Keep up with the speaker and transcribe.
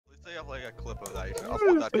dig up like a clip of that. You should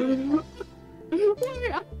upload that video.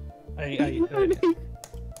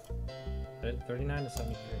 39 to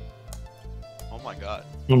 73. Oh my god.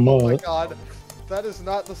 Oh my god. That is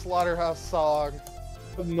not the Slaughterhouse song.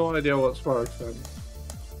 I have no idea what Sparks said.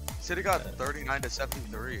 City got 39 to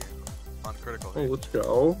 73 on critical. Oh, let's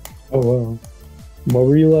go. Oh wow. What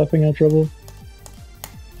were you laughing at, Trouble?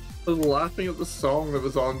 I was laughing at the song that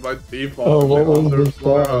was on by default. Oh, what was the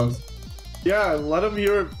song? Yeah, let him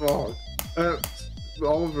hear it, Falk.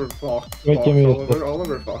 Oliver Falk. Wait, give me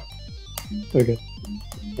Oliver Falk. Okay.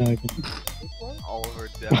 Okay. Oliver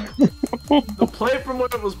Deck. No, play it from when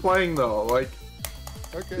it was playing though, like.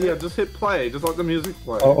 Okay. Yeah, just hit play. Just let the music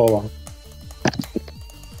play. Oh, hold on.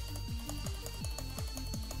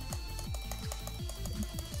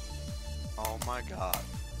 Oh my god.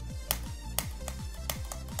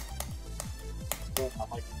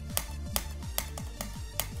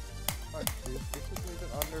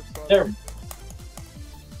 There.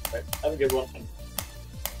 Right, have a good one.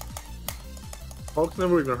 Falk's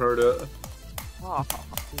never even heard it. Oh,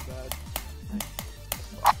 too bad.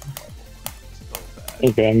 So bad.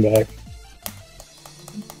 Okay, I'm back.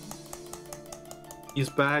 He's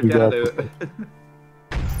back You at got it.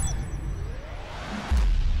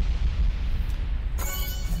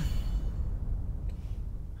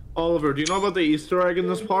 Oliver, do you know about the Easter egg in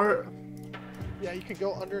this part? Yeah, you can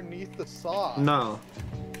go underneath the saw. No.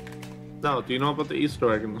 No, do you know about the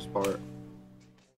Easter egg in this part?